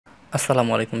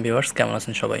আসসালামু আলাইকুম ভিউয়ার্স, কেমন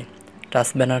আছেন সবাই? টাচ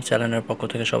ব্যানার চ্যানেলের পক্ষ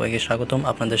থেকে সবাইকে স্বাগতম।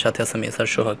 আপনাদের সাথে আছে আমি স্যার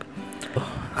সোহাগ।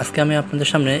 আজকে আমি আপনাদের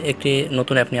সামনে একটি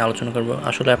নতুন অ্যাপ নিয়ে আলোচনা করব।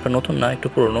 আসলে অ্যাপটা নতুন না, একটু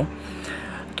পুরনো।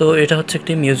 তো এটা হচ্ছে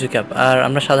একটি মিউজিক অ্যাপ, আর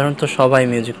আমরা সাধারণত সবাই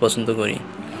মিউজিক পছন্দ করি।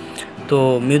 তো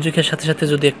মিউজিকের সাথে সাথে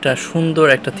যদি একটা সুন্দর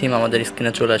একটা থিম আমাদের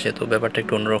স্ক্রিনে চলে আসে, তো ব্যাপারটা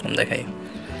একটু অন্যরকম দেখায়।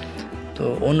 তো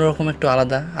অন্যরকম একটু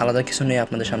আলাদা আলাদা কিছু নিয়ে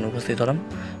আপনাদের সামনে উপস্থিত হলাম।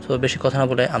 তো বেশি কথা না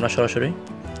বলে আমরা সরাসরি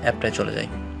অ্যাপটায় চলে যাই।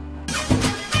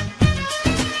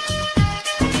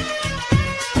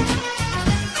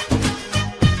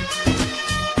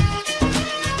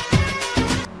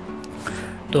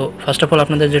 তো ফার্স্ট অফ অল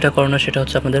আপনাদের যেটা করণীয় সেটা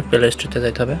হচ্ছে আপনাদের প্লে স্টোরে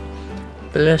যেতে হবে।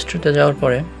 প্লে স্টোরে যাওয়ার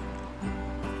পরে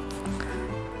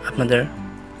আপনাদের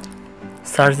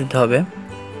সার্চ দিতে হবে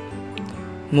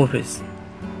মুভিজ,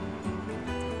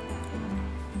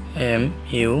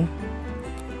 MUVIZ।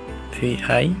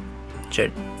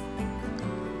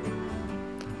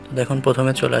 তো দেখুন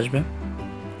প্রথমে চলে আসবে।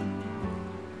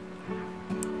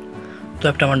 তো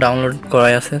অ্যাপটা আমার ডাউনলোড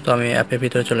করাই আছে, তো আমি অ্যাপের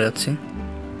ভিতরে চলে যাচ্ছি।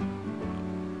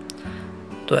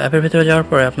 তো অ্যাপের ভিতরে যাওয়ার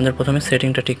পরে আপনাদের প্রথমে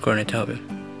সেটিংটা ঠিক করে নিতে হবে।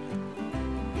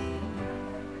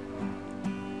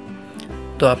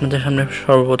 তো আপনাদের সামনে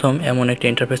সর্বপ্রথম এমন একটা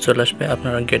ইন্টারফেস চলে আসবে,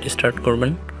 আপনারা গেট স্টার্ট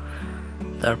করবেন,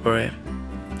 তারপরে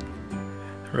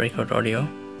রেকর্ড অডিও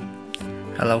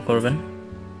অ্যালাউ করবেন।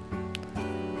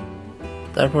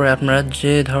 তারপরে আপনারা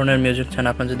যে ধরনের মিউজিক চান,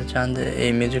 আপনারা যদি চান যে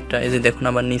এই মিউজিকটা, এই যে দেখুন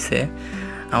আমার নিচে,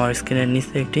 আমার স্ক্রিনের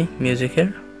নিচে একটি মিউজিকের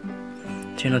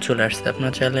চিহ্ন চলে আসছে,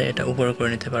 আপনারা চাইলে এটা উপরে করে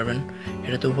নিতে পারবেন।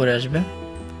 এটা তো উপরে আসবে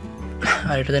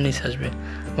আর এটাতে নিচে আসবে।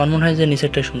 আমার মনে হয় যে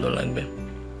নিচেরটাই সুন্দর লাগবে।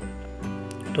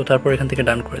 তো তারপর এখান থেকে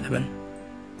ডান করে দেবেন।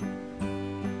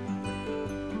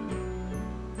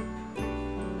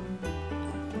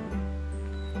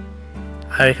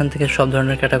 আর এখান থেকে সব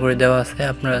ধরনের ক্যাটাগরি দেওয়া আছে,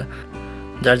 আপনারা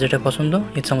যার যেটা পছন্দ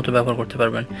ইচ্ছা মতো ব্যবহার করতে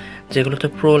পারবেন। যেগুলোতে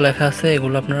প্রো লেখা আছে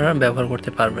এগুলো আপনারা ব্যবহার করতে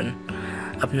পারবেন।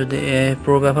 আপনি যদি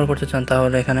প্রো ব্যবহার করতে চান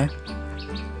তাহলে এখানে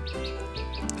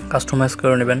কাস্টমাইজ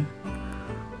করে নেবেন।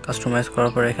 কাস্টমাইজ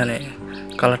করার পরে এখানে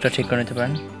কালারটা ঠিক করে নিতে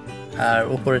পারেন, আর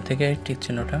উপরের থেকে টিক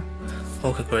চিহ্নটা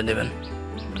ওকে করে দেবেন।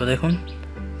 তো দেখুন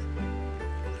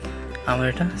আমার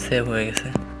এটা সেভ হয়ে গেছে।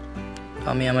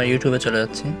 আমি আমার ইউটিউবে চলে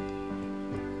যাচ্ছি।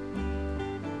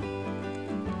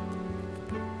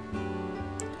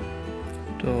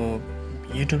 তো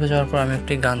ইউটিউবে যাওয়ার পর আমি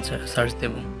একটি গান সার্চ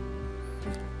দেব,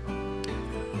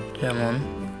 যেমন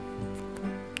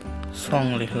সং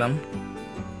লিখলাম।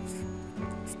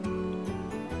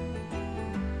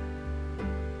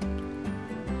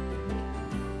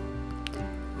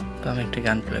 তো আমি একটি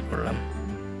গান প্লে করলাম।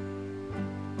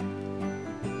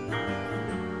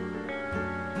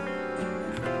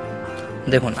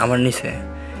 দেখুন আমার নিচে,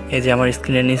 এই যে আমার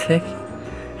স্ক্রিনের নিচে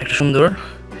একটা সুন্দর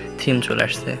থিম চলে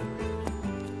আসছে।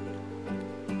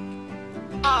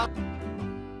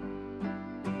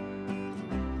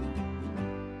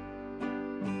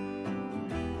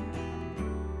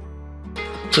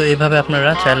 তো এইভাবে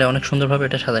আপনারা চাইলে অনেক সুন্দরভাবে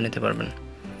এটা সাজিয়ে নিতে পারবেন।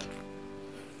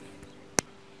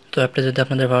 তো অ্যাপটা যদি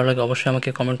আপনাদের ভালো লাগে অবশ্যই আমাকে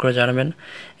কমেন্ট করে জানাবেন,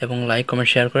 এবং লাইক কমেন্ট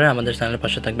শেয়ার করে আমাদের চ্যানেলের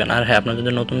পাশে থাকবেন। আর হ্যাঁ, আপনারা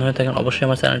যদি নতুন হয়ে থাকেন অবশ্যই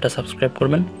আমার চ্যানেলটা সাবস্ক্রাইব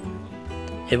করবেন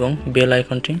এবং বেল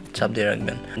আইকনটি চাপ দিয়ে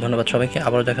রাখবেন। ধন্যবাদ সবাইকে,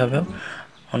 আবারও দেখা হবে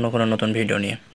অন্য কোনো নতুন ভিডিও নিয়ে।